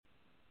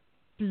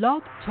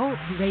Blog Talk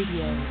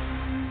Radio.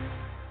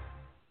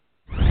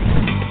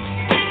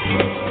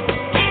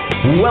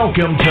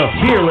 Welcome to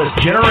Fearless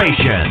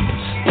Generations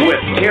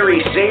with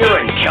Terry Sayer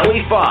and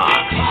Kelly Fox.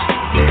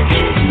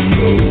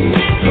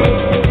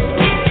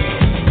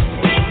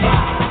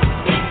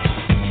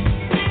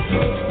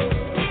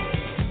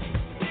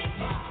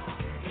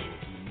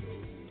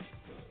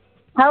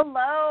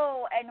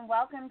 Hello, and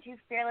welcome to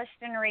Fearless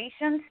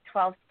Generations,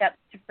 12 Steps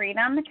to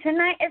Freedom.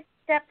 Tonight is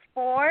Step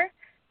 4,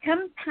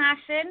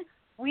 Compassion.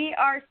 We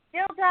are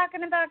still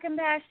talking about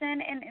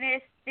compassion, and it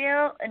is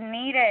still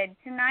needed.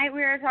 Tonight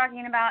we are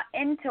talking about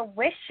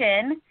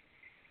intuition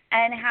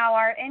and how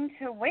our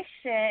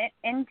intuition,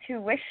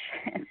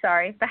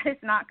 sorry, that is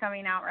not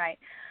coming out right,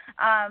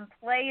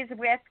 plays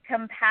with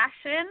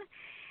compassion.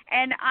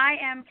 And I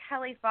am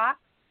Kelly Fox,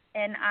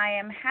 and I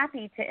am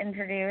happy to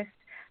introduce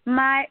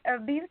my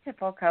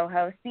beautiful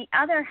co-host, the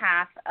other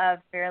half of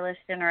Fearless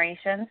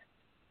Generations,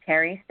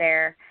 Terry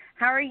Sayer.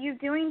 How are you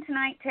doing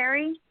tonight,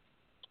 Terry?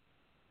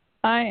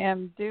 I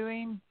am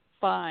doing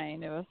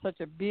fine. It was such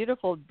a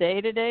beautiful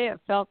day today. It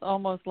felt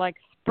almost like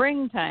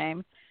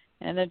springtime,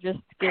 and it just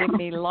gave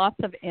me lots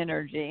of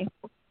energy.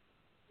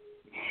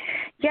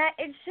 Yeah,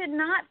 it should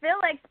not feel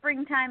like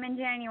springtime in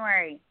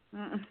January.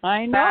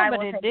 I know,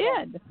 but it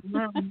did.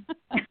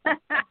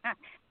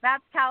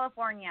 That's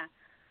California.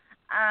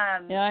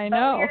 Yeah, I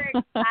know. We're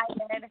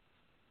excited.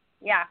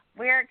 Yeah,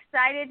 we're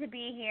excited to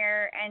be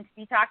here and to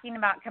be talking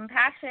about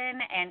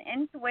compassion and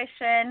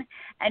intuition,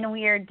 and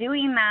we are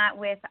doing that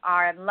with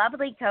our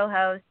lovely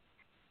co-host,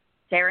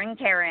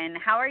 Karen.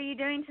 How are you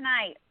doing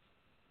tonight?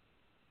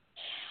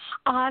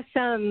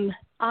 Awesome.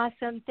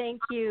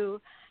 Thank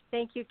you,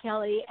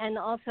 Kelly, and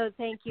also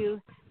thank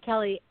you,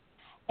 Kelly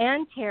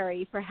and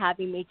Terry, for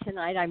having me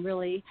tonight. I'm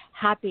really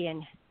happy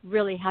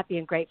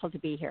and grateful to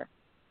be here.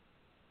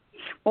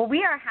 Well,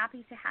 we are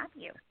happy to have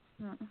you.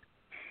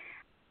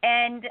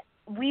 And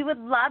we would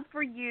love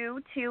for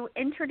you to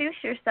introduce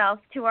yourself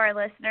to our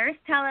listeners.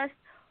 Tell us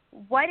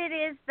what it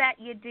is that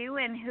you do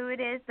and who it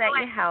is that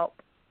you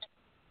help.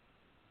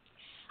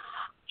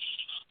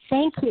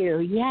 Thank you.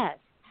 Yes.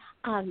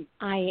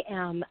 I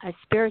am a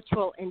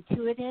spiritual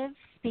intuitive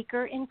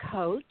speaker and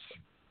coach.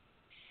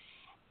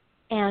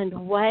 And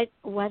what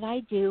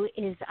I do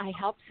is I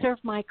help serve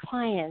my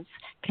clients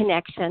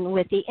connection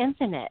with the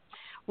infinite,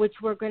 which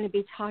we're going to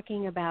be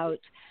talking about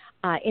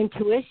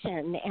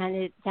intuition,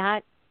 and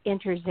that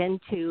enters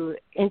into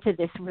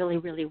this really,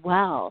 really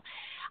well.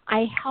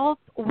 I help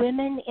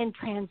women in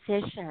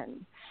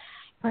transition,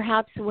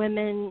 perhaps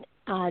women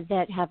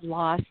that have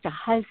lost a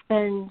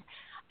husband,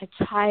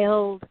 a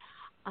child,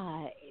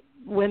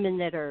 women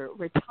that are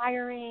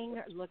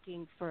retiring,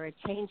 looking for a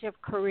change of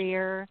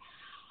career,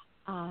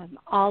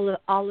 all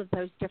of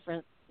those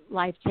different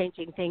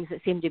life-changing things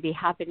that seem to be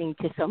happening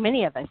to so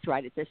many of us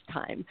right at this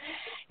time.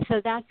 So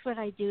that's what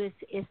I do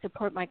is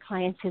support my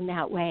clients in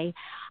that way,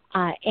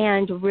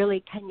 and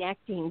really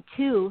connecting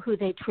to who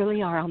they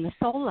truly are on the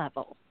soul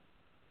level.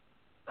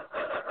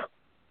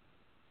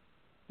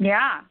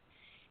 Yeah,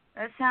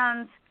 that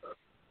sounds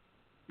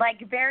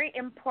like very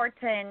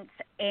important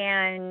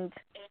and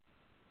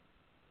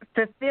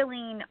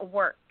fulfilling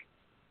work.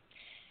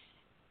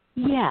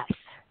 Yes.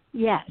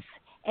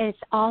 And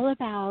it's all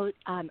about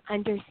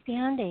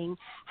understanding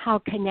how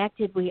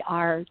connected we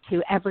are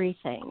to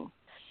everything.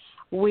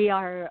 We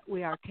are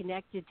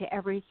connected to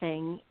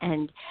everything,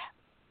 and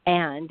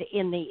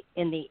in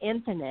the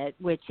infinite,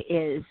 which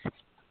is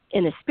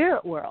in the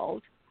spirit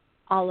world,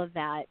 all of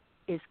that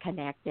is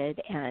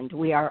connected, and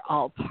we are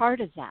all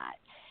part of that.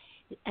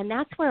 And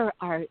that's where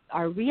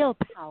our real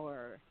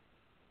power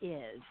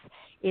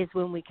is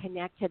when we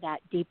connect to that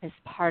deepest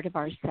part of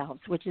ourselves,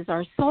 which is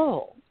our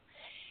soul.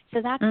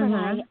 So that's what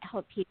I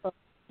help people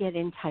get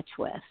in touch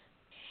with.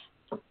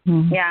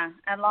 Yeah,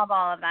 I love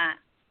all of that.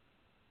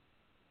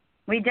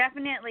 We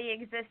definitely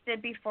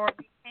existed before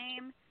we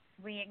came.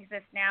 We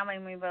exist now,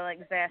 and we will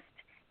exist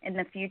in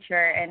the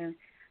future. And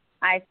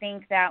I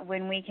think that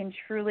when we can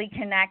truly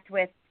connect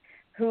with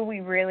who we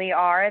really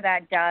are,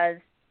 that does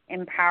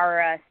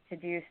empower us to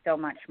do so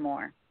much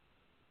more.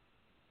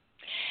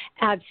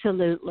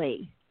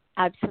 Absolutely.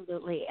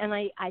 And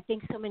I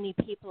think so many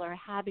people are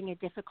having a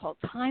difficult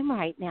time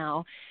right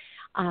now.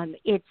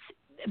 It's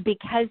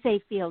because they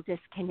feel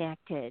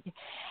disconnected,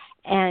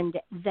 and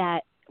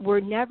that we're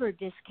never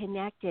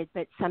disconnected,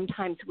 but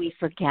sometimes we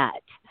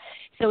forget.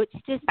 So it's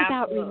just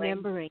about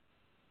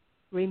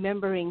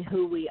remembering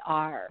who we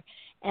are,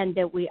 and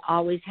that we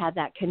always have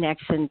that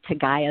connection to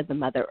Gaia, the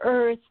Mother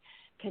Earth,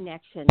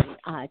 connection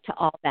to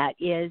all that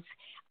is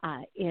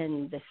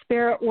in the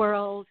spirit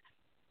world,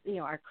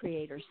 our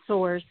creator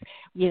source.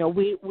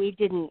 We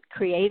didn't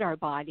create our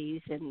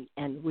bodies,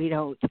 and we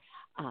don't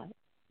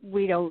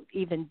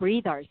even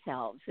breathe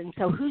ourselves. And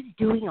so who's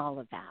doing all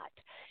of that?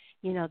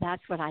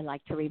 That's what I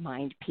like to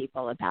remind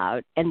people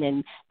about. And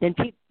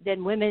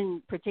then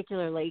women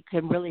particularly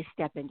can really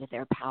step into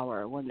their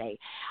power when they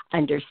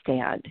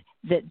understand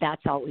that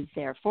that's always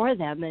there for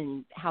them.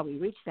 And how we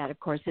reach that, of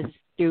course, is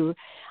through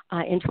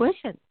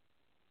intuition.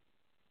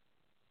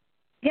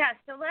 Yeah,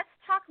 so let's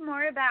talk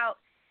more about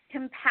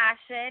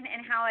compassion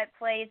and how it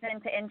plays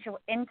into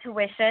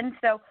intuition.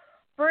 So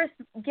first,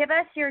 give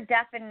us your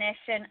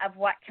definition of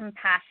what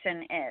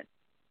compassion is.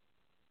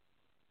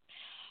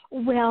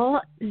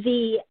 Well,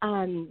 the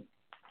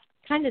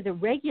kind of the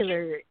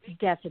regular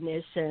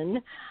definition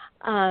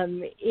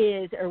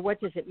is, or what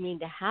does it mean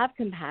to have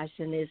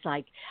compassion, is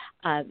like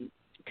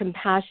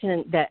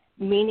compassion. The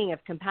meaning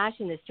of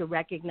compassion is to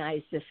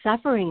recognize the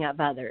suffering of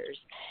others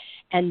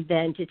and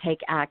then to take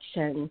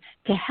action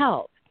to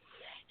help.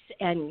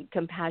 And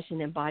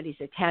compassion embodies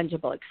a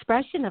tangible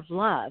expression of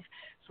love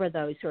for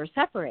those who are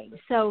suffering.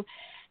 So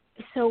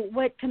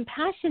what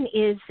compassion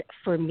is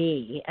for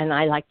me, and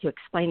I like to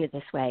explain it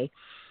this way,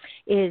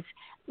 is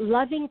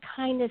loving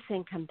kindness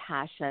and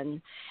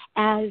compassion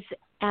as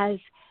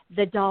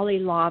the Dalai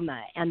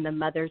Lama and the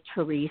Mother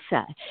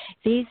Teresa.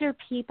 These are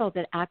people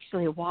that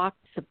actually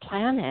walked the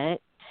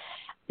planet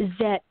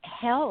that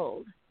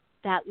held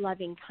that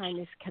loving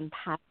kindness,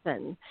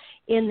 compassion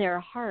in their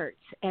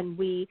hearts, and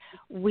we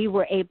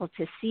were able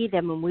to see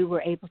them, and we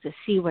were able to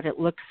see what it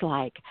looks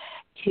like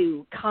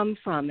to come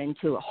from and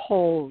to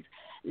hold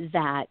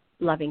that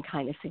loving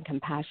kindness and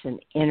compassion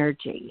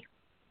energy.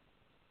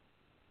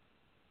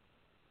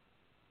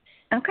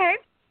 Okay.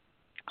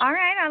 All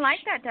right. I like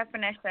that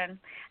definition.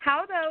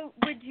 How, though,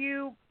 would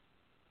you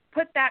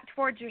put that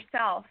towards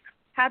yourself,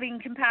 having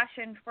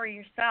compassion for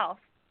yourself?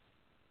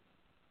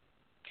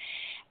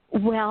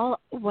 Well,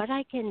 what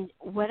I can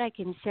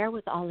share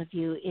with all of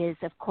you is,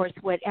 of course,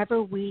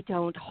 whatever we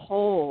don't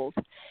hold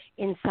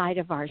inside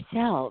of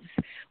ourselves,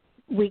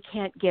 we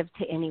can't give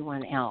to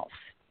anyone else.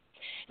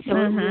 So it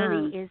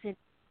really isn't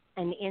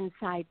an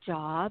inside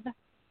job.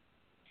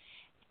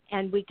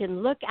 And we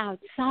can look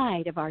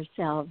outside of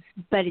ourselves,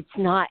 but it's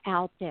not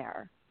out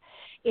there.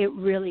 It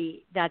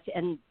really, that's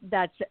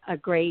a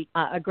great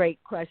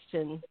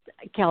question,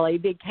 Kelly,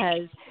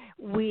 because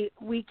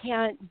we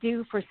can't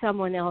do for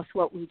someone else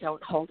what we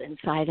don't hold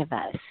inside of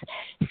us.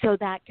 So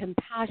that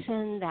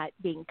compassion, that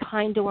being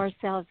kind to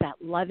ourselves, that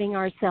loving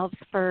ourselves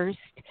first,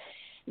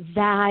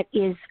 that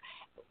is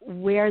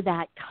where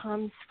that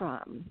comes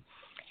from.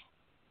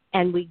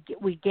 And we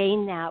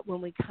gain that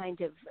when we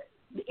kind of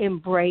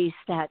embrace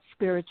that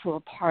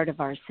spiritual part of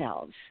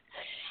ourselves.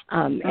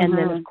 And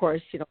then, of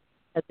course,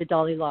 the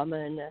Dalai Lama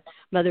and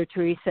Mother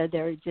Teresa,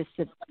 they're just,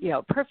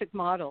 perfect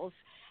models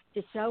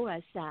to show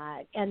us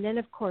that. And then,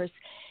 of course,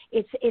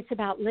 it's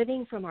about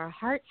living from our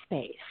heart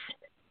space.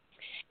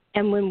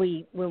 And when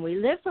we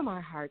live from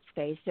our heart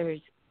space,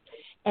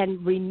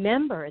 and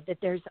remember that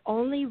there's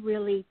only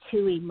really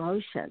two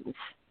emotions.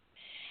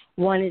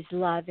 One is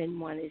love and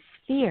one is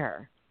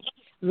fear.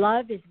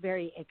 Love is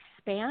very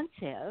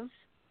expansive,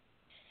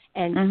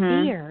 and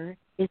fear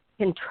is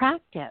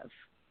contractive.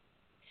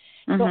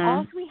 So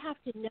all we have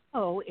to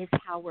know is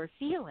how we're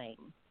feeling.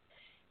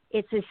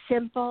 It's as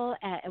simple,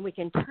 and we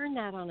can turn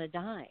that on a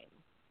dime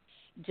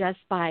just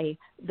by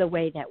the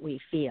way that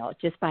we feel,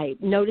 just by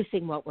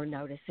noticing what we're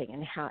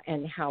noticing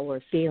and how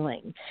we're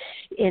feeling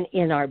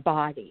in our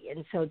body.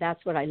 And so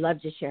that's what I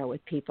love to share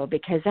with people,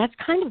 because that's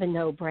kind of a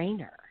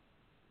no-brainer.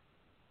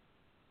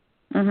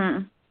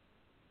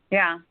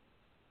 Yeah.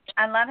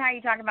 I love how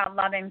you talk about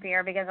love and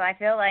fear, because I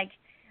feel like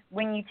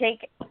when you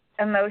take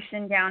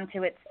emotion down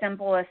to its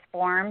simplest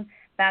form,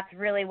 that's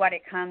really what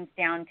it comes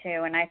down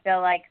to. And I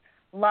feel like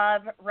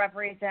love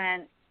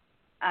represents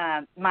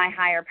my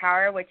higher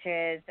power, which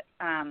is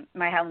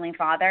my Heavenly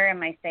Father and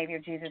my Savior,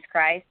 Jesus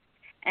Christ.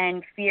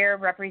 And fear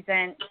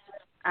represents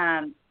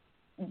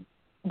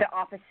the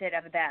opposite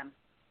of them.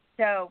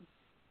 So,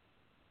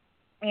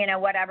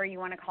 whatever you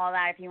want to call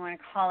that, if you want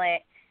to call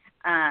it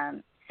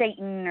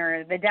Satan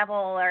or the devil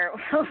or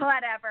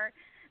whatever,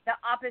 the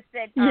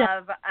opposite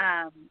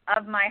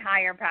of my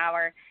higher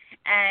power.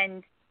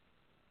 And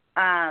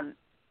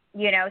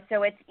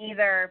so it's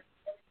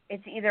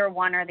either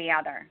one or the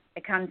other.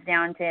 It comes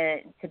down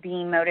to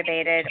being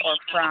motivated or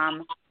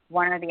from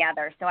one or the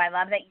other. So I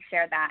love that you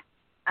shared that.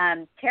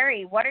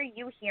 Terry, what are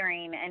you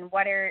hearing, and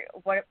what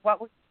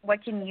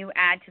can you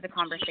add to the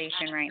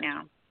conversation right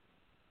now?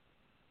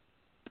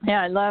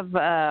 Yeah, I love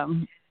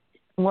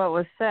what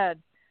was said.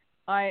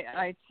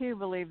 I too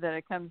believe that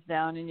it comes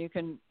down, and you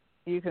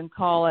can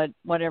call it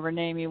whatever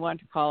name you want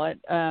to call it,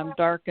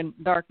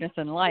 darkness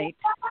and light.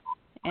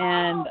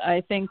 And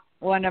I think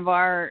one of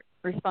our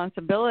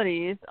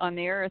responsibilities on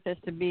the earth is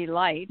to be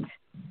light.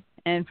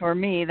 And for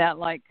me, that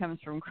light comes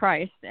from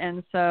Christ.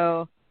 And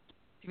so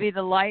to be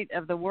the light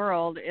of the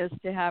world is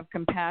to have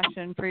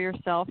compassion for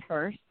yourself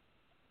first.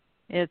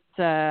 It's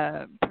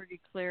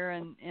pretty clear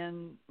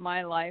in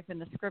my life, in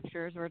the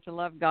scriptures, we're to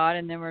love God,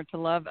 and then we're to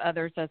love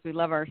others as we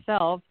love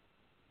ourselves.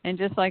 And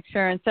just like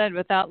Sharon said,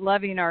 without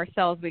loving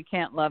ourselves, we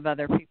can't love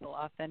other people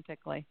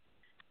authentically.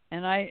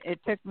 And it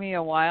took me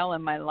a while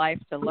in my life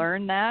to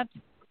learn that.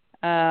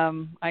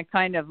 I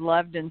kind of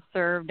loved and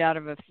served out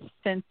of a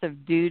sense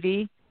of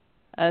duty,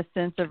 a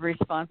sense of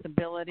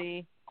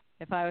responsibility.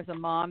 If I was a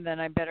mom, then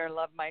I better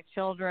love my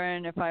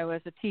children. If I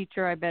was a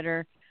teacher, I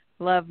better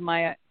love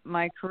my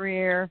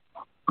career.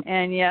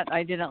 And yet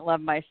I didn't love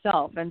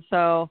myself. And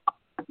so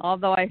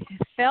although I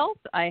felt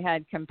I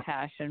had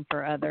compassion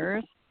for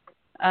others,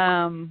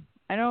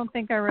 I don't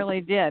think I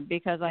really did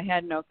because I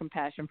had no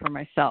compassion for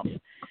myself.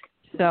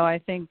 So I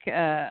think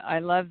I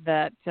love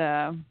that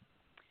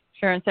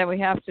Sharon said we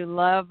have to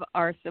love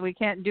we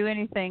can't do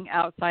anything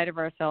outside of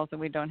ourselves that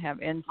we don't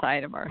have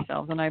inside of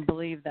ourselves, and I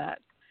believe that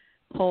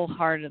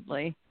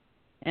wholeheartedly.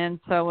 And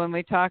so when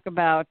we talk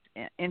about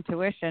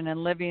intuition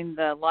and living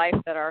the life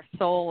that our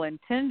soul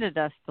intended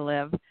us to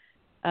live,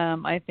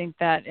 I think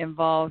that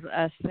involves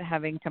us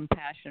having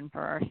compassion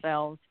for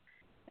ourselves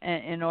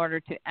in order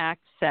to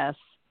access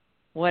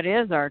what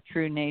is our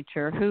true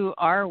nature, who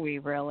are we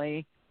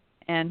really,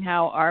 and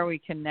how are we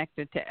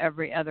connected to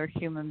every other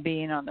human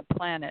being on the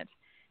planet.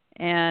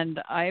 And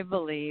I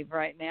believe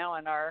right now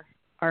in our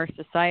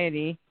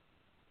society,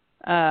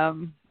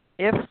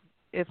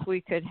 if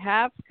we could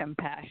have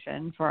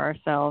compassion for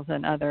ourselves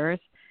and others,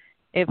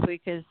 if we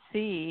could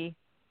see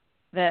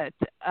that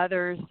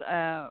others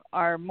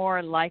are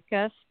more like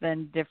us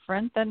than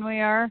different than we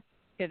are,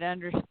 could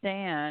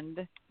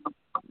understand,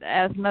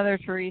 as Mother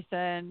Teresa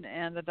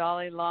and the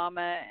Dalai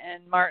Lama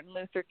and Martin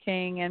Luther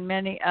King and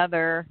many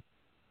other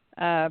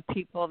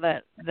people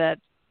that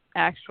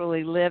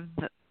actually lived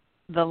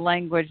the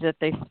language that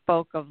they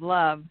spoke of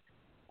love,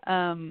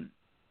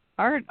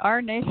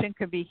 our nation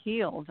could be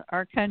healed.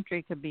 Our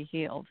country could be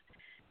healed.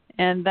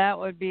 And that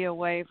would be a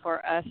way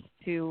for us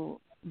to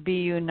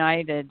be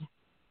united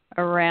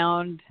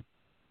around,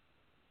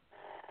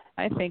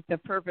 I think, the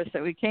purpose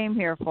that we came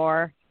here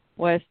for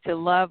was to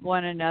love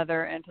one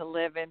another and to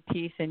live in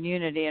peace and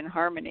unity and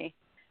harmony.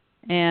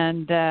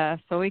 And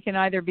so we can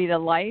either be the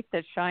light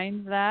that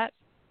shines that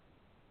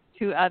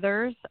to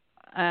others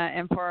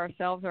and for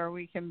ourselves, or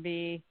we can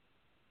be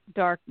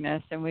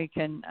darkness and we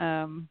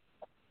can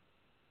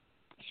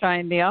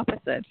shine the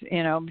opposite,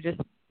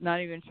 just not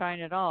even shine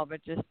at all,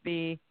 but just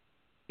be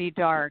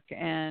dark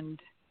and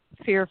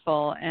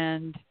fearful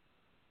and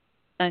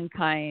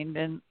unkind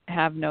and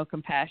have no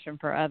compassion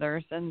for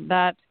others. And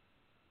that,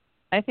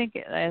 I think,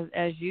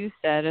 as you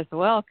said as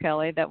well,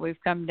 Kelly, that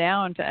we've come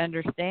down to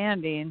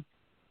understanding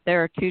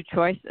there are two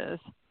choices.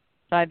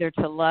 It's either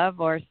to love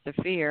or it's to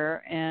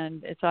fear,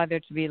 and it's either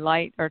to be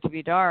light or to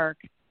be dark.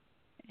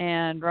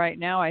 And right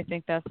now I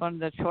think that's one of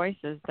the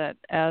choices that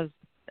as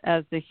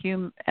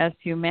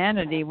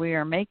humanity we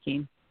are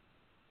making.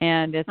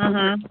 And it's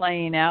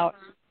playing out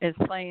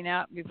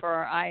before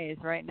our eyes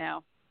right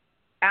now.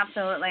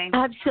 Absolutely.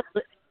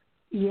 Absolutely.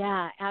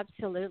 Yeah,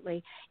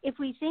 absolutely. If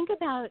we think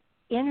about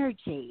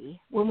energy,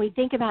 when we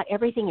think about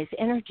everything as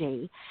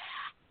energy,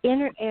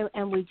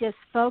 and we just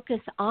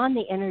focus on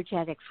the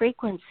energetic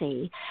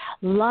frequency,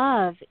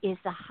 love is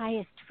the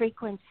highest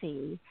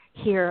frequency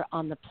here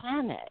on the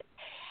planet.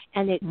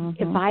 And it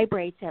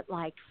vibrates at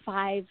like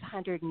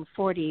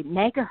 540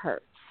 megahertz.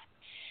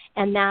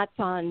 And that's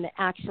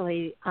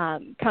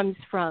comes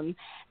from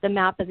the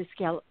map of the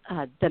scale,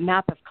 the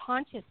map of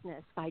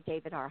consciousness by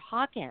David R.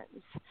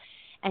 Hawkins.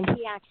 And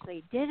he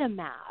actually did a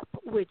map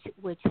which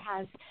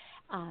has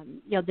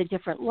the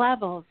different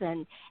levels,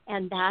 and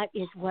that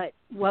is what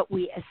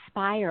we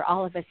aspire,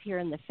 all of us here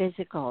in the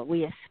physical,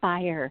 we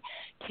aspire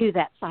to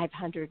that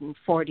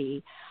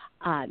 540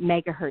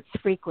 megahertz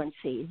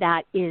frequency.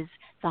 That is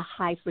the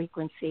high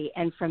frequency,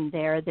 and from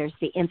there's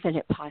the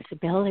infinite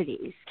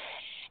possibilities.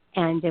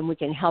 And then we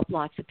can help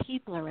lots of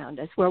people around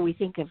us. Where we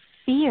think of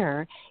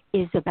fear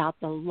is about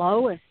the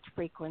lowest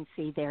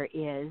frequency there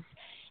is,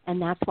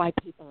 and that's why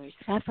people are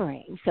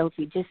suffering. So if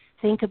we just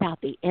think about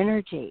the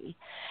energy,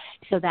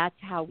 so that's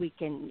how we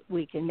can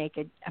make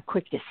a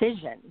quick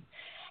decision.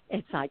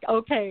 It's like,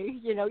 okay,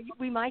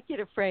 we might get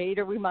afraid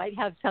or we might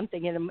have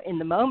something in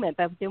the moment,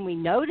 but then we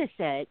notice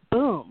it,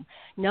 boom,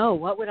 no,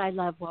 what would I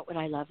love, what would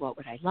I love, what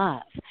would I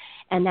love?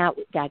 And that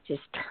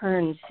just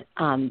turns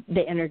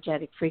the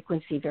energetic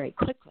frequency very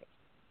quickly.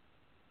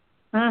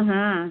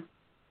 Yeah.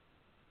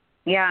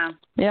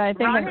 Yeah, I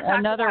think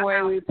another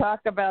way we talk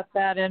about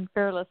that in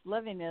Fearless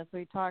Living is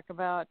we talk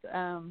about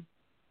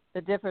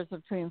the difference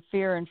between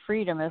fear and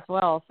freedom as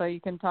well. So you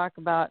can talk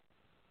about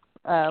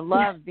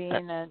love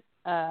being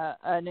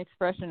an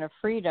expression of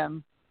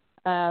freedom,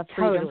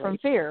 freedom from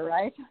fear,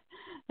 right?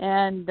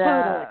 And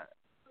so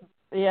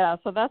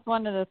that's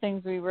one of the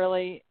things we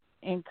really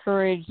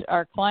encourage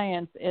our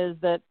clients is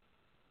that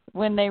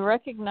when they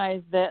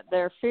recognize that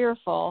they're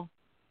fearful,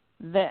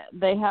 that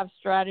they have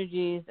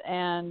strategies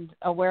and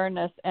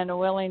awareness and a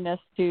willingness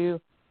to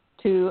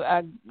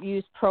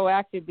use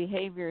proactive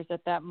behaviors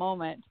at that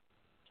moment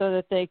so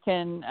that they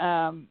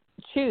can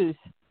choose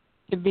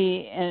to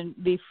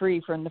be free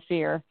from the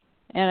fear.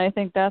 And I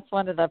think that's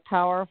one of the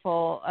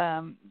powerful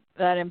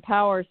that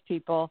empowers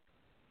people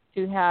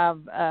to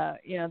have,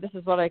 this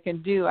is what I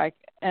can do.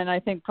 And I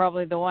think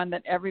probably the one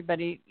that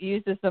everybody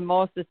uses the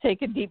most is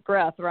take a deep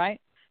breath,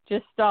 right?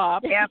 Just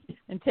stop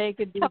and take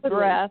a deep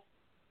breath.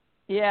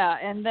 Yeah,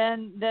 and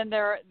then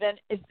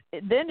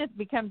it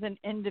becomes an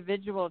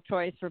individual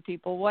choice for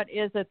people. What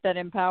is it that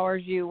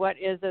empowers you? What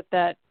is it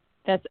that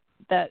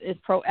is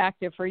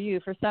proactive for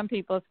you? For some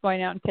people, it's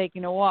going out and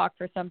taking a walk.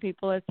 For some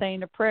people, it's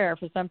saying a prayer.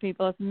 For some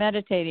people, it's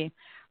meditating.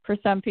 For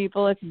some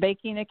people, it's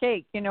baking a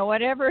cake.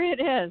 Whatever it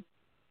is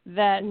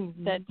that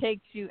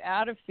takes you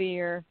out of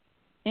fear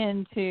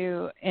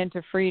into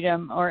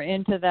freedom or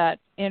into that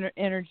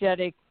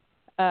energetic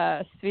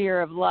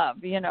sphere of love.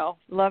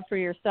 Love for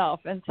yourself.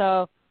 And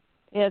so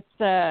it's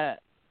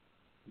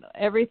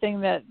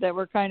everything that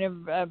we're kind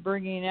of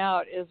bringing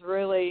out is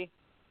really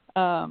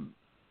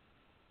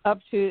up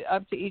to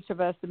each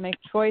of us to make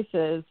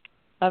choices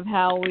of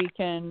how we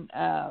can,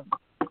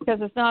 because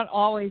it's not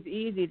always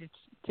easy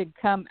to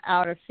come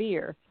out of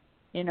fear.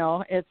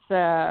 It's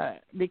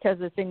because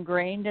it's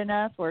ingrained in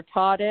us. We're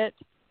taught it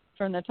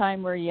from the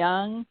time we're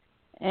young.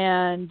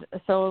 And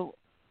so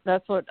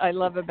that's what I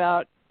love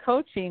about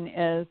coaching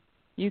is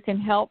you can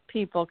help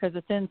people because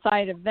it's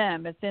inside of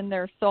them. It's in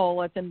their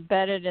soul. It's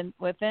embedded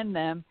within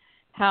them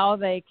how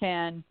they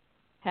can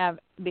have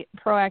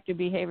proactive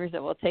behaviors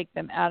that will take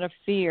them out of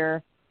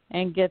fear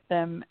and get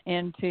them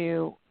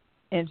into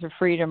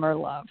freedom or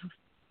love.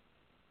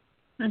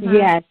 Mm-hmm.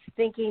 Yes,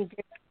 thinking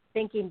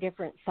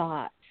different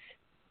thoughts,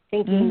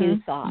 thinking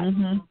new thoughts.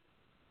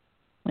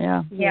 Mm-hmm.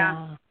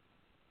 Yeah.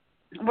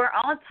 We're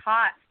all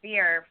taught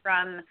fear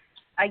from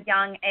a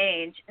young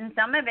age, and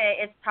some of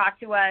it is taught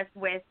to us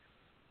with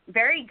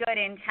very good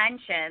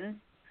intentions,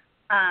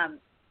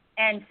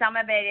 and some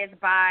of it is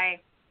by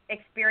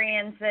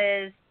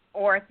experiences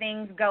or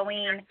things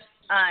going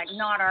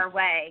not our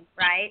way,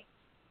 right?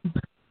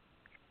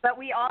 But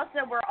we're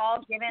all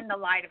given the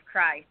light of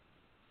Christ.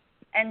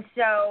 And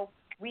so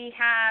we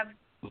have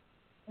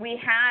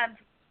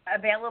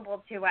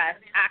available to us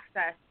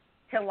access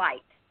to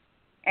light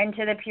and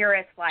to the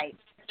purest light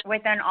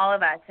within all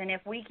of us. And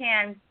if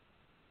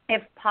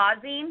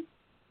pausing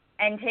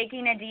and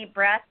taking a deep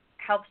breath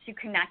helps you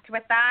connect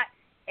with that,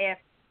 if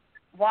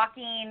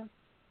walking,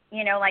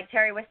 like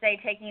Terry would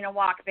say, taking a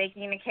walk,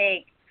 baking a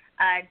cake,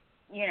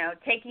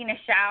 taking a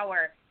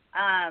shower,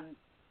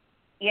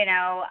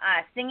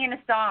 singing a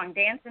song,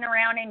 dancing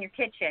around in your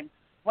kitchen,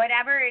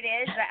 whatever it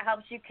is that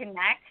helps you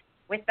connect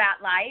with that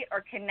light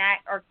or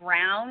connect or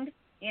ground,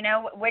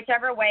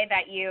 whichever way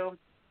that you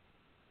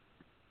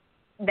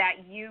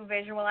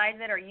visualize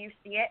it or you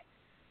see it,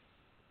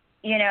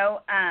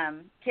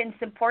 can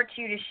support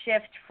you to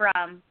shift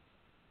from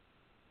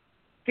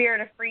fear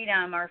to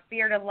freedom or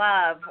fear to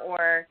love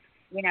or,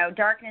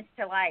 darkness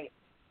to light.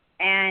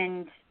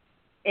 And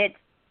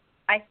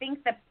I think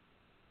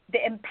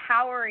the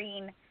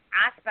empowering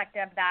aspect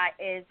of that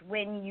is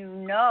when you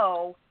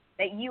know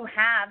that you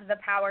have the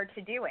power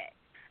to do it.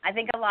 I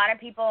think a lot of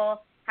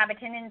people have a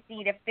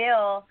tendency to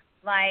feel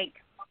like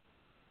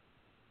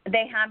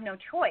they have no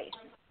choice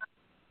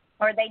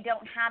or they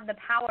don't have the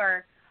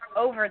power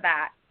over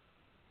that.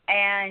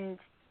 And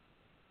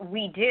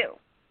we do.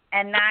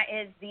 And that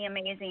is the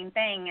amazing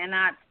thing. And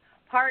that's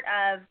part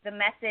of the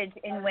message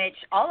in which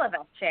all of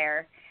us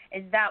share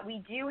is that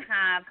we do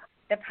have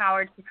the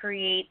power to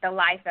create the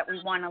life that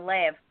we want to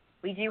live.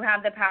 We do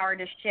have the power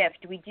to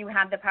shift. We do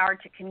have the power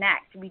to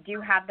connect. We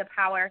do have the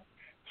power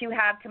to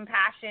have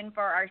compassion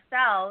for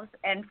ourselves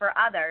and for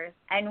others.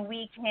 And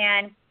we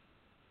can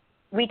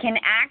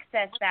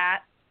access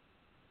that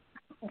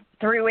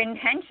through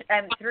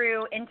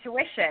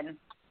intuition.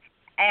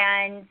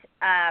 And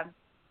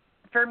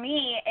for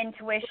me,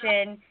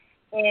 intuition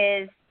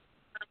is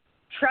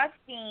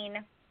trusting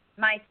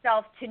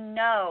myself to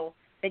know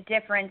the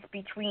difference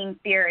between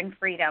fear and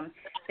freedom,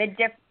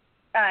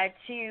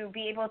 to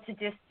be able to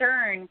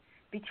discern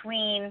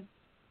between,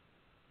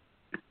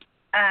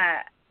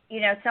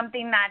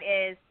 something that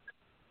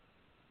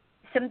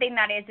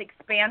is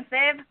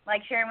expansive,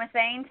 like Sharon was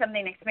saying,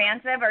 something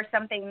expansive or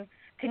something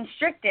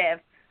constrictive,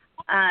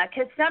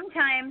 because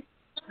sometimes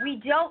we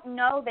don't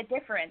know the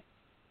difference.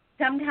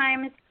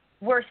 Sometimes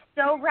we're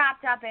so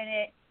wrapped up in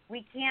it,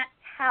 we can't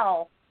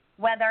tell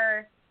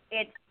whether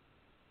it's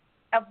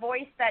a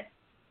voice that's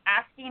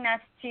asking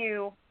us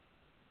to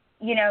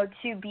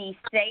be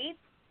safe,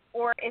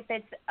 or if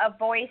it's a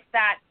voice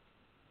that's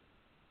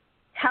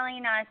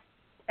telling us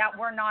that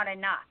we're not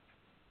enough.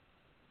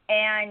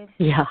 And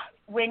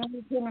when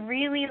you can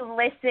really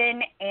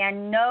listen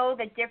and know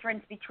the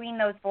difference between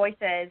those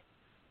voices,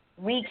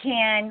 we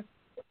can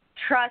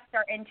trust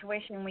our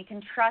intuition, we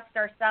can trust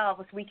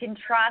ourselves, we can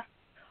trust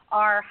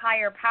our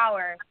higher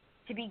power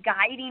to be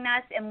guiding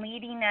us and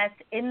leading us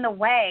in the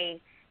way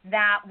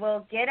that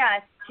will get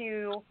us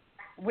to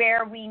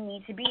where we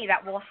need to be,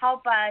 that will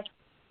help us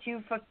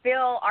to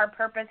fulfill our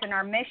purpose and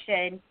our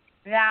mission,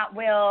 that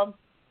will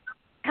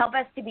help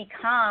us to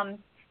become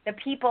the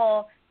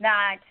people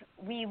that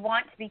we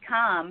want to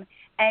become,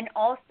 and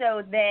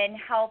also then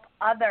help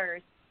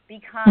others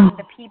become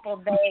the people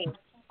they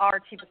are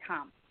to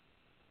become.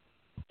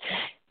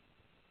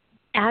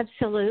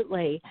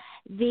 Absolutely.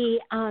 The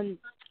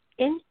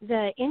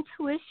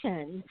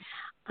intuition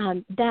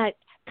that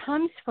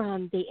comes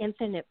from the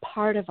infinite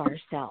part of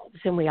ourselves,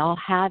 and we all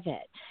have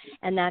it,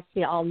 and that's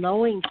the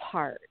all-knowing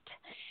part.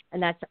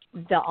 And that's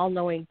the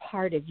all-knowing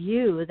part of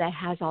you that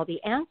has all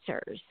the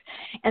answers.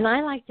 And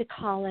I like to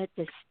call it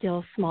the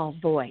still small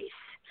voice.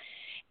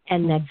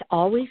 And that's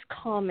always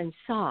calm and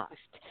soft.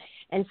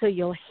 And so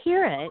you'll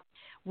hear it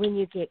when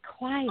you get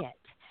quiet.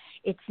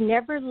 It's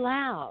never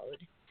loud,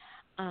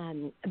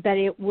 but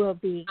it will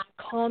be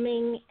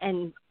calming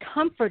and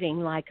comforting,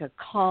 like a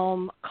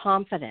calm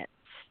confidence.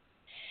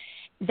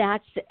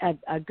 That's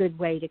a good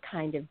way to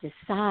kind of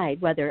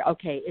decide whether,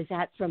 okay, is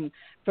that from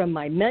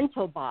my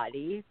mental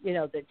body,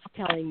 that's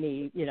telling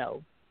me,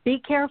 be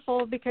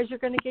careful because you're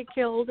going to get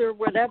killed or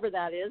whatever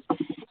that is,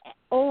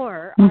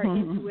 or our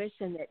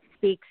intuition that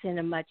speaks in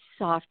a much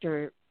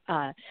softer,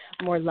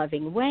 more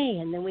loving way.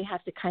 And then we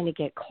have to kind of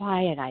get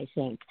quiet, I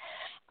think,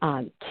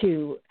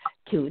 to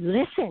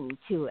listen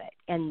to it.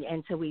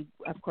 And so we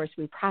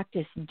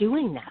practice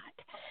doing that.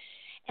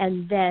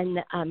 And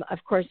then, of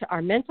course,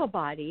 our mental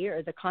body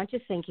or the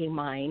conscious thinking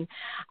mind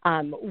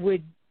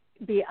would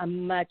be a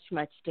much,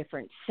 much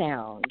different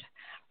sound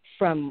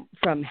from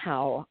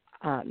how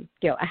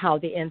how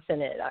the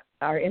infinite,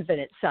 our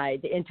infinite side,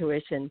 the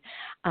intuition,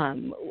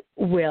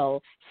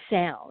 will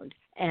sound.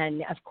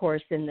 And, of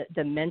course, in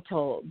the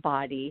mental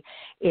body,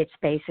 it's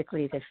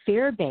basically the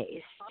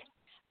fear-based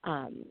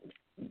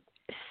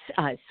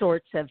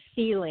sorts of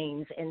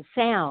feelings and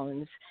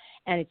sounds,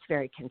 and it's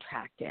very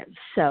contractive.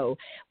 So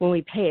when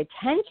we pay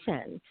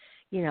attention,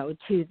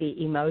 to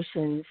the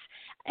emotions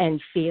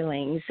and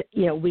feelings,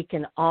 we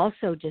can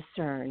also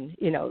discern,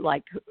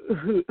 like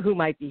who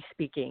might be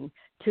speaking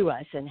to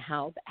us and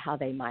how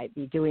they might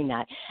be doing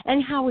that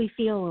and how we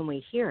feel when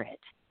we hear it.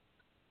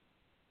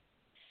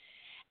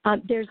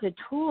 There's a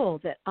tool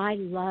that I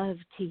love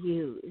to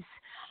use,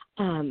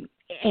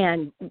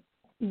 and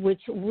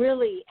which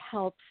really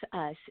helps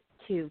us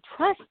to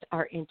trust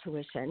our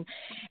intuition.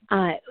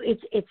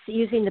 It's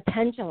using the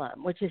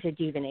pendulum, which is a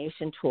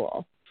divination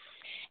tool.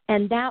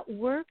 And that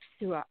works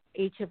through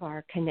each of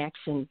our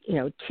connection,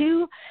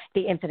 to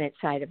the infinite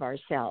side of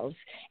ourselves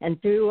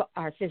and through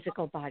our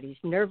physical body's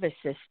nervous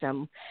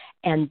system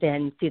and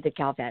then through the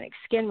galvanic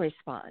skin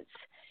response.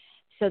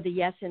 So the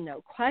yes and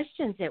no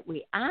questions that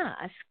we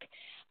ask,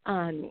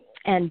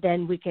 and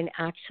then we can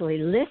actually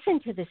listen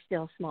to the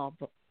still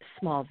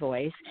small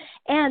voice,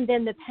 and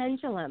then the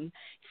pendulum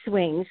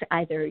swings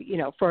either,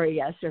 for a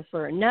yes or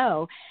for a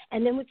no,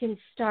 and then we can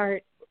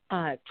start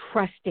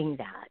trusting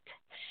that.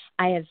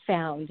 I have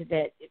found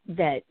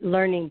that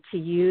learning to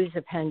use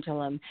a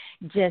pendulum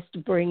just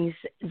brings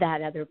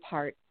that other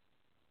part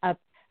up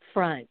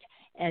front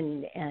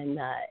and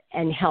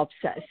helps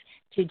us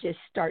to just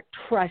start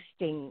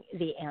trusting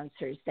the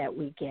answers that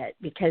we get,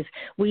 because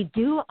we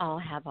do all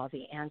have all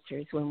the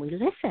answers when we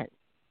listen.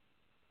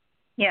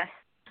 Yes.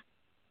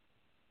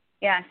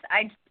 Yes,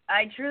 I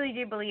truly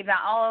do believe that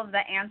all of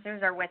the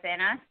answers are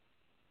within us.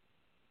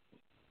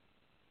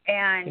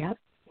 And yep.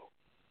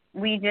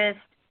 we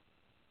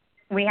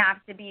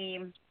have to be,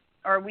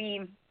 or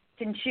we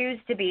can choose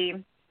to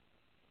be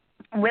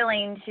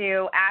willing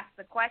to ask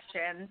the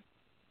questions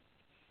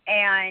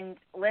and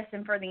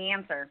listen for the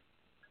answer.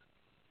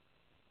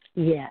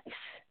 Yes,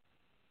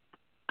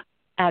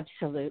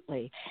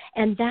 absolutely.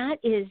 And that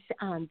is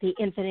the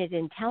infinite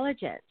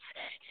intelligence.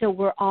 So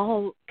we're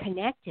all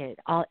connected.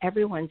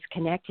 Everyone's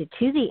connected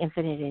to the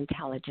infinite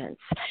intelligence.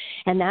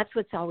 And that's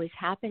what's always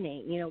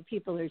happening.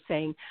 People are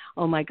saying,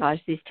 oh, my gosh,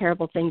 these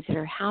terrible things that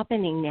are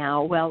happening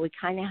now. Well, we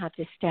kind of have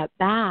to step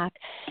back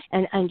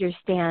and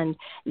understand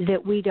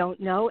that we don't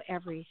know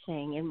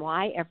everything and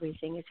why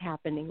everything is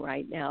happening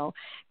right now,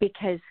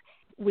 because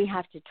we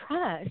have to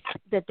trust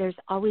that there's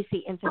always the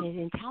infinite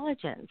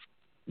intelligence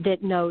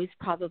that knows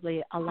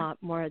probably a lot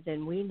more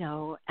than we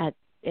know at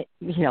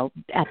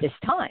this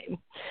time.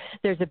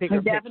 There's a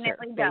bigger picture,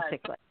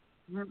 basically.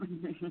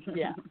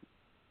 Yeah.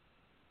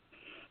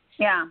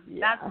 Yeah,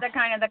 that's the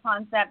kind of the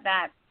concept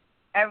that,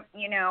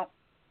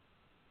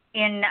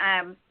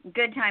 in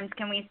good times,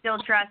 can we still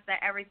trust that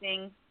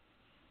everything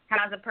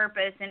has a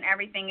purpose and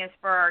everything is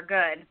for our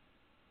good?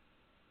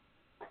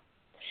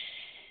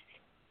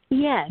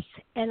 Yes,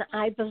 and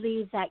I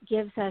believe that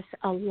gives us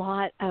a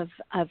lot of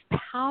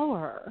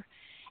power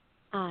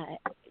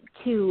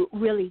to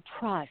really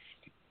trust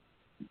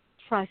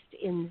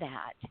in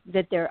that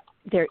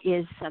there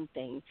is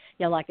something.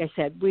 Like I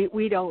said,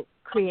 we don't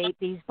create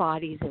these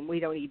bodies and we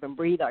don't even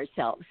breathe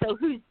ourselves. So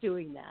who's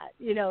doing that?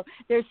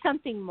 There's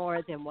something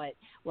more than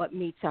what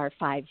meets our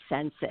five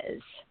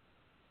senses,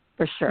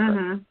 for sure.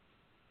 Mm-hmm.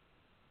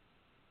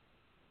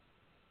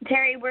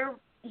 Terry, we're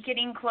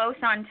getting close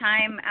on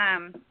time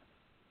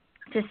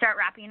to start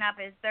wrapping up.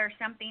 Is there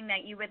something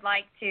that you would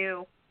like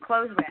to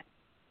close with?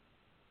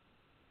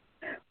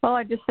 Well,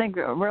 I just think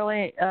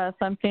really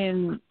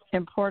something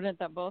important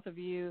that both of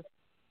you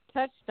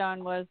touched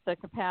on was the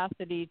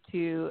capacity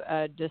to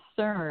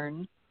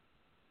discern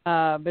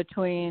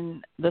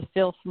between the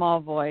still small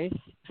voice,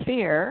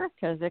 fear,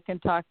 because it can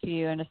talk to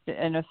you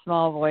in a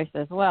small voice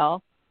as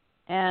well,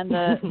 and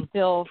the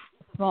still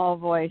small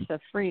voice of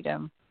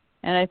freedom.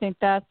 And I think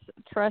that's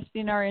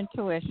trusting our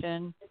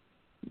intuition,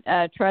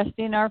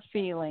 trusting our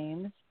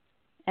feelings,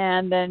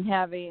 and then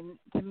having,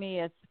 to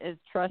me, it's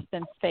trust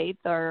and faith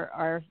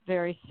are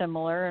very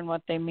similar in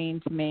what they mean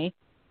to me.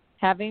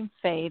 Having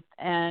faith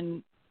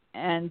and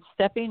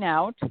stepping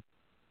out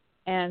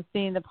and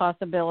seeing the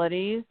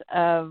possibilities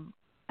of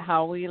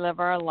how we live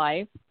our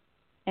life,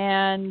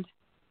 and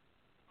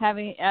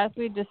as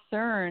we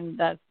discern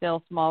that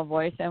still small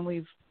voice and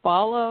we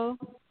follow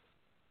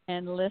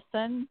and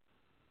listen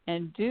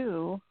and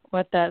do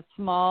what that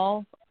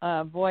small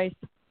voice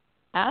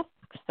asks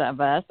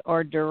of us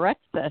or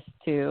directs us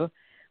to,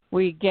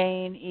 we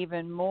gain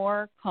even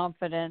more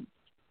confidence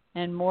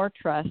and more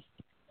trust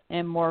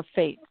and more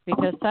faith.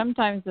 Because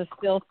sometimes the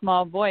still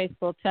small voice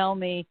will tell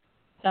me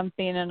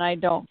something and I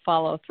don't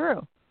follow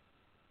through.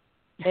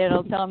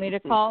 It'll tell me to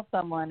call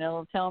someone.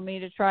 It'll tell me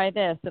to try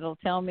this. It'll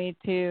tell me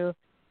to,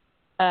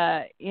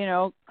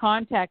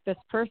 contact this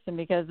person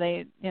because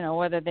they,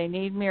 whether they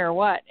need me or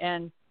what.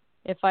 And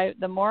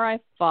the more I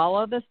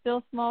follow the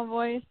still small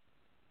voice,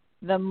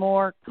 the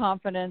more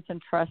confidence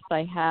and trust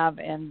I have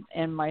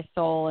in my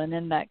soul and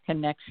in that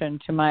connection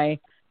to my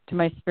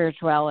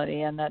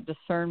spirituality and that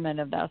discernment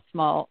of that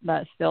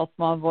still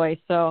small voice.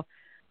 So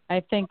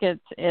I think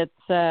it's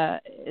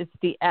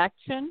the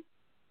action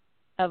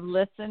of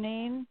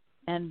listening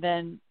and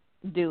then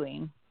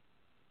doing.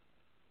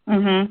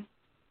 Mhm.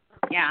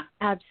 Yeah.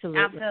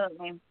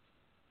 Absolutely.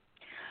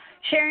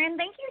 Sharon,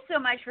 thank you so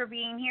much for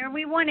being here.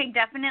 We want to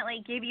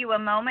definitely give you a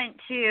moment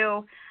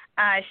to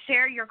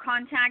share your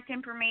contact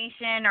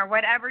information or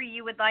whatever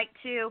you would like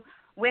to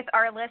with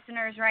our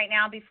listeners right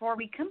now before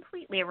we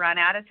completely run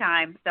out of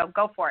time. So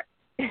go for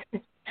it.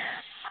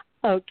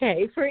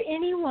 Okay. For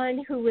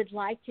anyone who would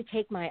like to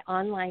take my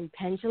online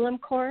pendulum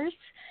course,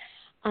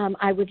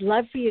 I would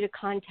love for you to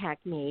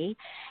contact me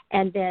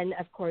and then,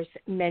 of course,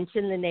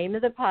 mention the name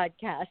of the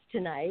podcast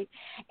tonight,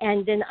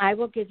 and then I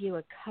will give you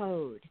a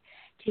code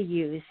to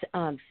use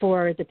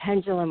for the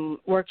pendulum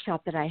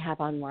workshop that I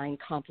have online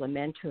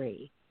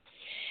complimentary.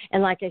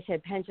 And like I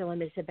said,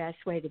 pendulum is the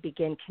best way to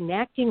begin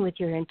connecting with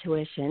your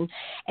intuition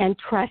and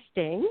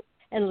trusting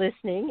and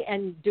listening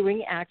and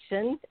doing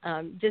action.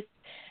 Just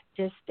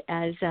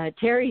as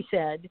Terry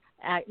said,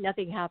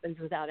 nothing happens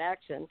without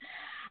action.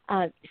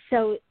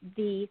 So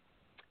the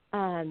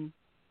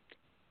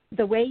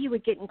way you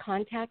would get in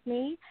contact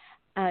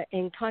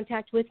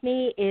with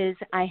me is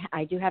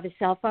I do have a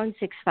cell phone,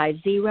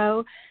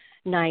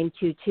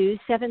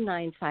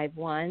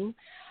 650-922-7951,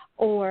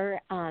 or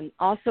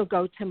also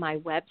go to my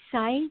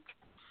website.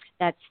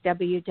 That's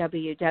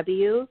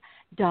www.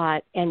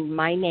 And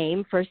my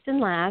name, first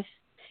and last,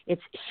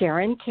 it's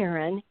Sharon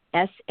Karen,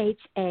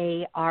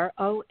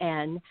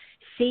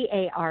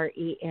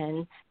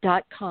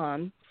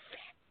 SharonCaren.com.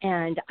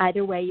 And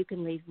either way, you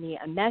can leave me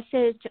a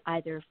message,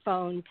 either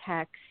phone,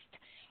 text,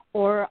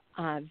 or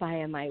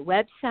via my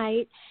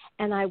website.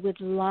 And I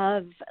would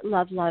love,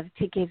 love, love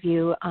to give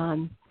you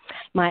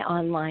my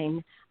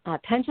online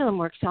pendulum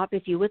workshop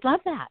if you would love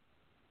that.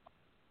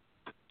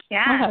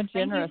 Yeah,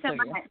 thank you so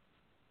much.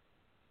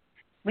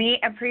 We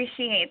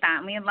appreciate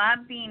that. We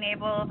love being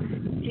able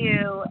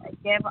to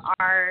give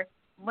our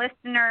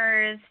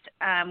listeners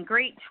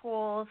great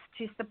tools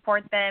to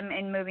support them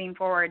in moving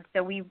forward.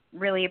 So we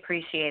really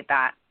appreciate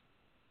that.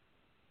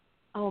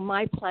 Oh,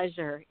 my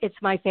pleasure. It's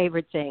my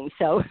favorite thing.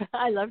 So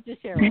I love to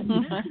share it.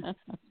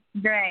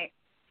 Great.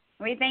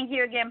 We thank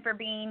you again for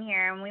being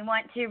here. And we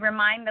want to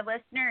remind the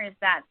listeners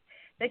that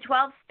the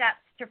 12 Steps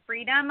to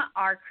Freedom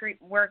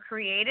were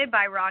created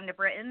by Rhonda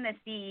Britton, the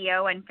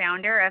CEO and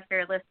founder of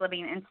Fearless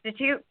Living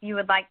Institute. If you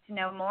would like to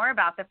know more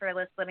about the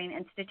Fearless Living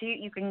Institute,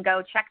 you can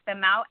go check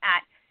them out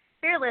at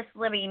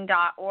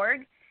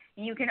fearlessliving.org.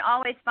 You can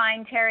always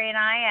find Terry and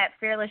I at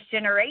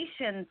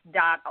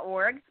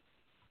fearlessgenerations.org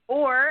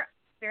or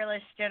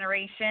Fearless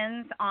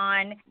Generations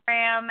on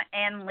Instagram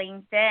and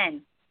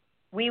LinkedIn.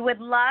 We would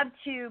love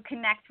to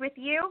connect with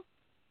you.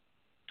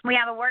 We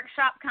have a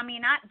workshop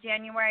coming up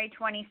January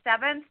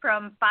 27th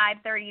from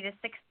 5:30 to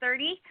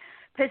 6:30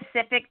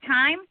 Pacific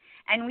time,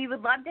 and we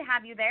would love to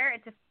have you there.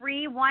 It's a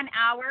free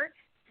 1-hour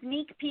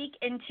sneak peek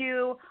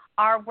into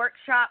our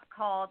workshop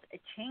called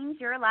Change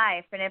Your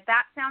Life. And if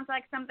that sounds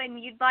like something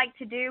you'd like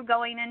to do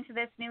going into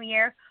this new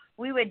year,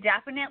 we would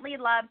definitely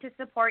love to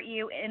support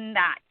you in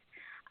that.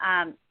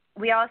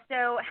 We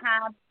also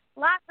have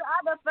lots of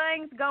other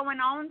things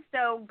going on,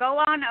 so go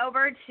on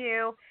over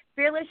to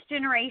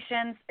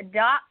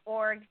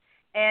fearlessgenerations.org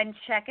and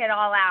check it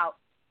all out.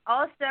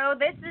 Also,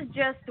 this is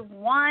just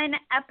one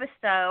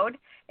episode,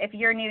 if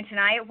you're new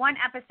tonight, one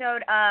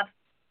episode of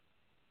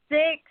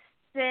 6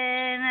 in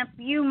a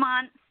few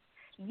months,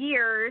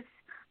 years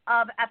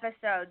of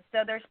episodes.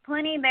 So there's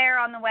plenty there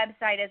on the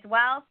website as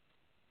well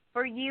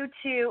for you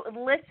to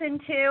listen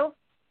to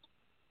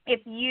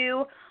if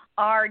you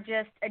are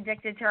just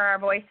addicted to our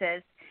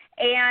voices.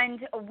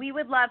 And we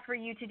would love for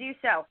you to do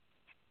so.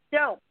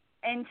 So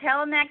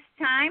until next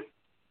time,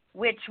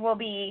 which will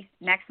be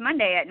next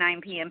Monday at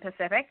 9 p.m.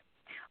 Pacific,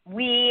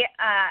 we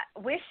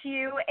wish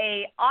you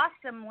an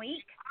awesome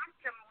week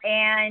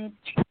and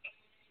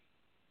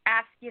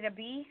ask you to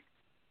be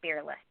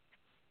fearless.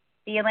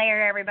 See you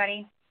later,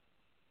 everybody.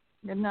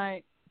 Good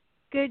night.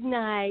 Good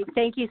night.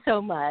 Thank you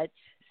so much.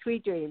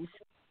 Sweet dreams.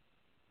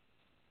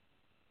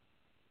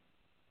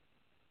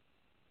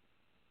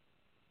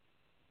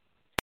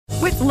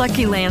 With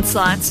Lucky Land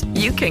Slots,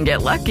 you can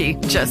get lucky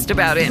just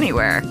about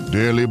anywhere.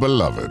 Dearly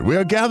beloved, we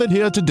are gathered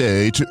here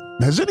today to...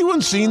 Has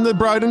anyone seen the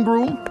bride and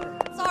groom?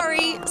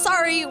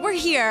 Sorry, we're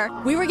here.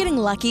 We were getting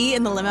lucky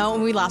in the limo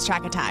and we lost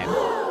track of time.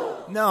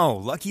 No,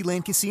 Lucky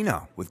Land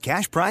Casino, with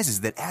cash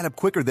prizes that add up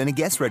quicker than a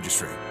guest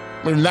registry.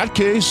 In that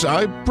case,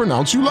 I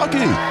pronounce you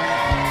lucky.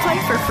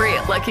 Play for free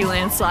at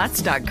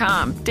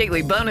LuckyLandSlots.com.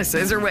 Daily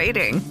bonuses are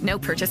waiting. No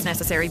purchase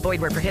necessary.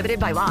 Void where prohibited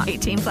by law.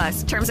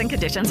 18+. Terms and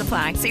conditions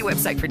apply. See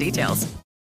website for details.